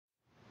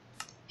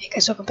Hey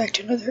guys, welcome back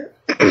to another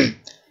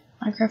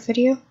Minecraft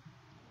video.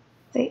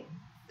 Wait,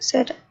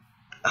 said,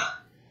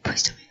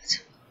 please tell me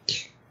this.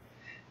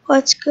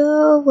 Let's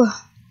go.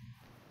 Want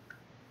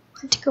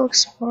to go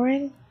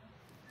exploring?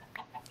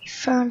 We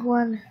found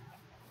one.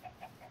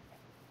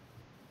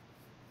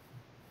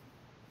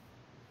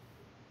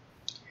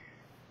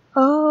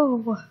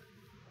 Oh,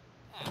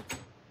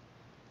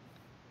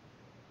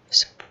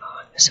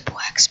 there's a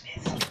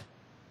blacksmith.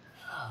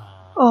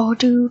 Oh,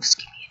 dude, just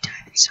give me a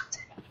diamond something.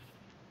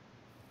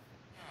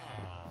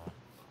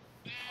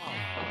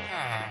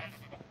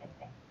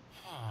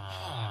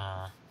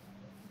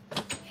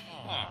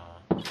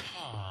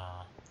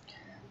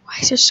 Why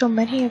is there so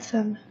many of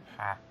them?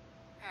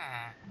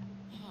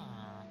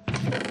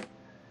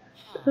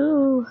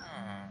 Ooh.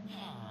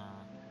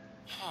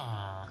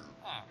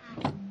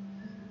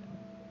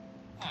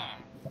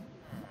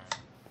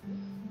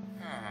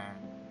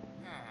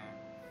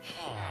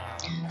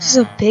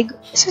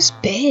 This is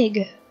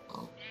big.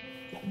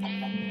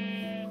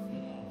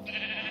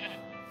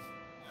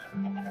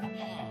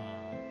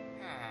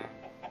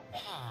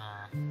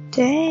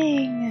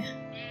 Dang.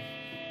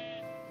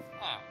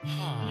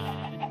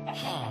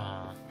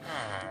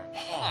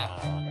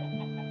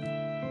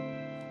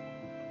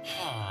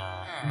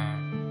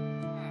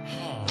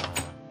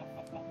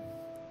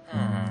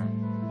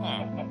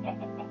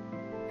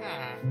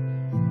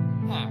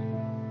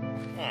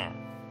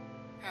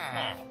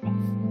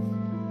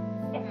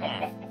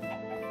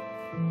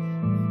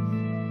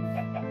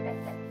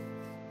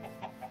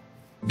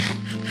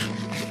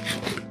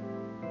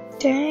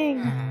 Dang.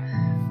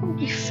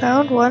 We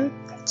found one.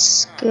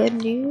 That's good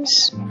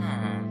news.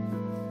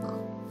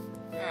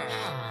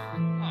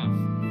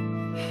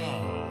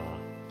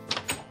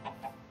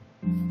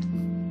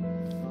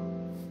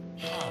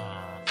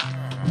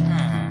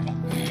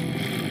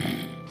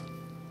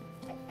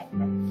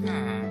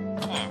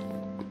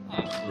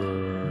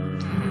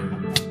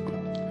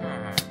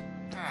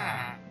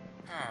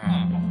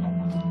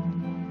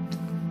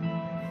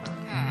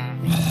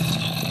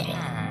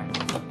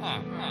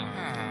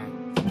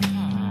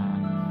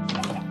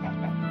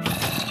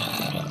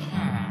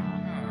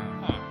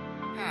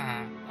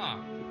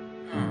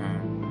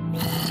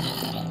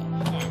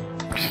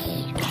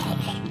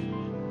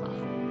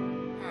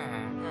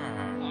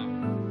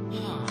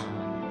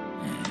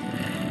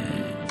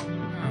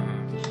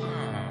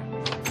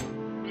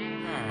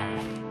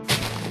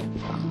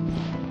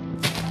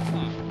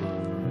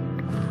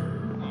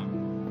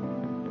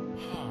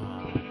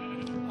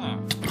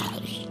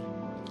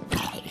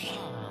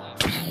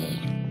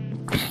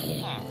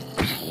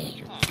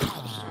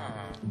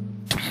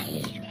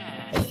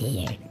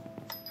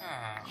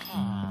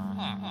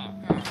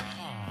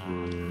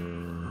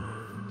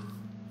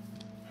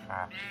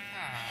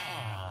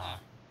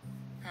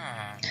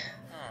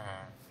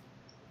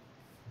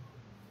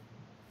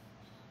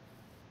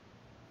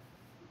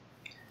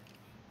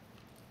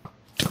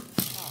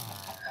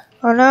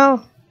 Oh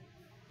no.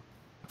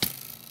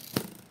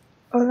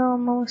 Oh no,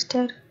 I'm almost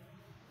dead.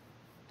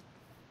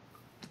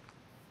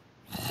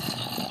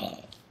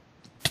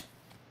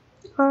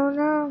 Oh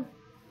no.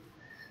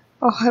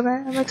 Oh,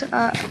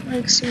 I'm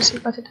like seriously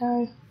about to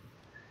die.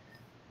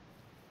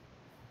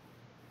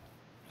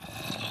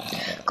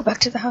 Go back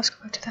to the house,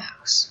 go back to the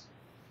house.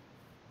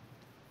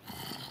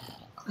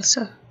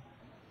 Alyssa.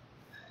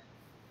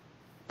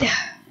 Yeah.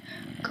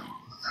 Go.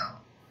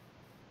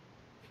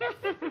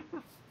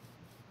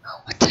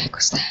 Oh, what the heck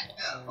was that?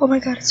 Oh my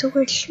god, it's a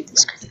witch. Shoot,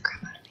 this scared the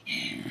crap out of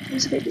me.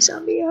 There's a baby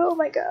zombie. Oh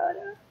my god.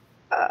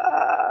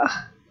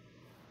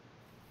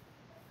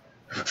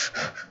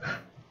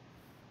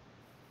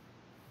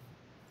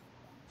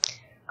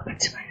 Go back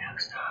to my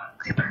house.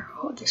 Creeper.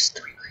 Oh, there's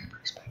 3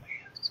 creepers by my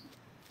house.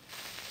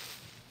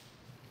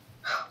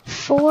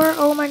 4?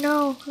 Oh my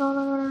no.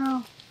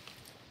 No.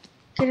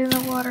 Get in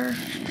the water.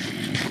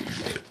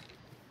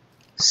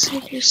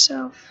 Save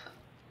yourself.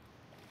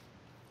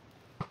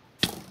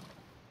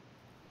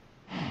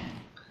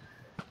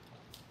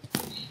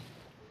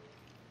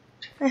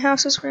 My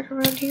house is right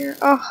around here.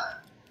 Oh.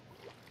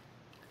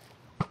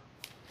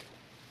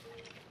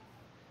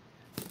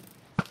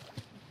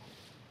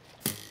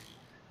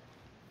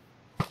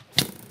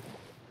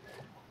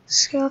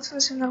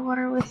 Skeleton's in the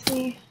water with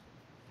me.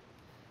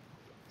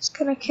 It's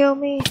gonna kill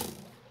me.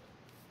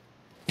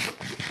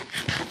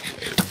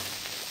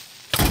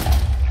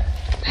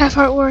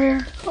 Half-heart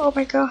warrior. Oh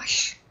my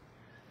gosh.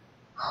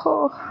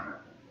 Oh.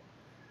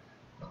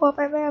 Pull up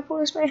my map.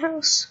 Where's my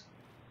house?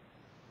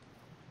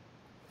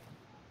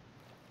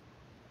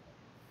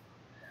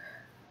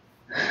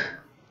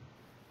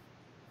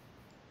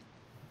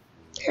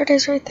 There it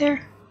is right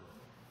there.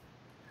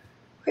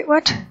 Wait,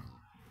 what?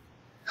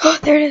 Oh,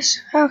 there it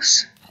is.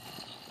 House.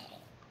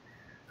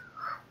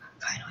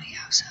 Finally,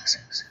 house.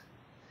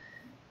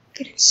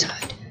 Get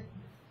inside.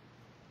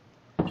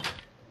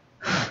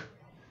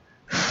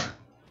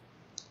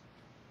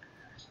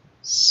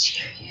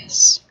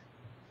 Serious.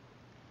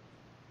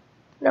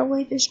 No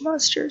way, there's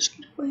monsters.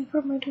 Get away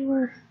from my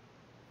door.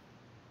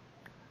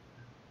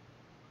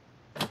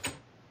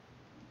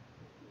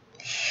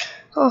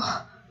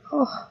 Oh,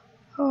 oh,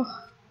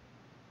 oh.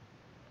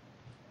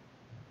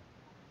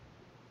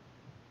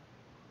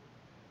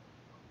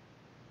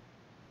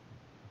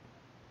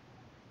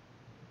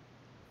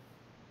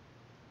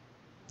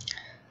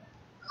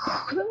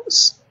 That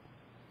was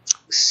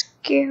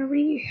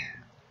scary.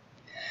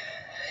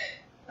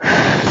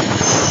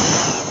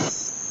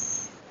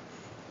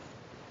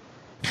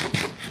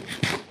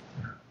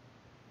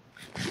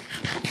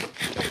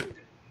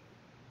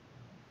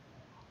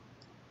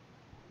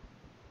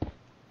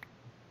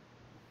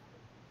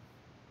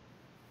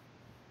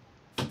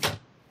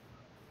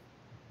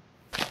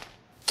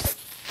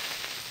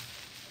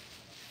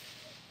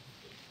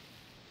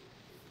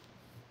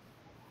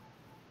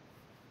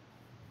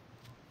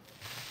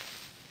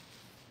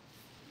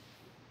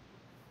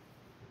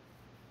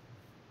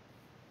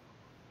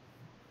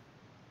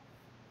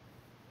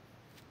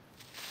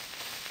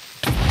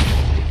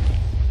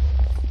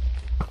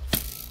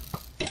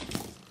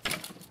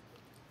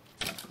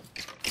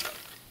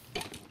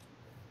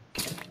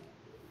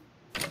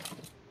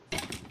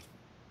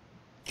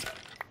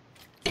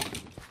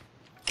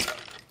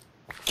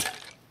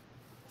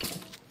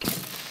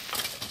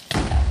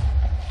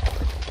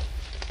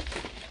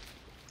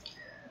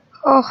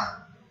 Oh.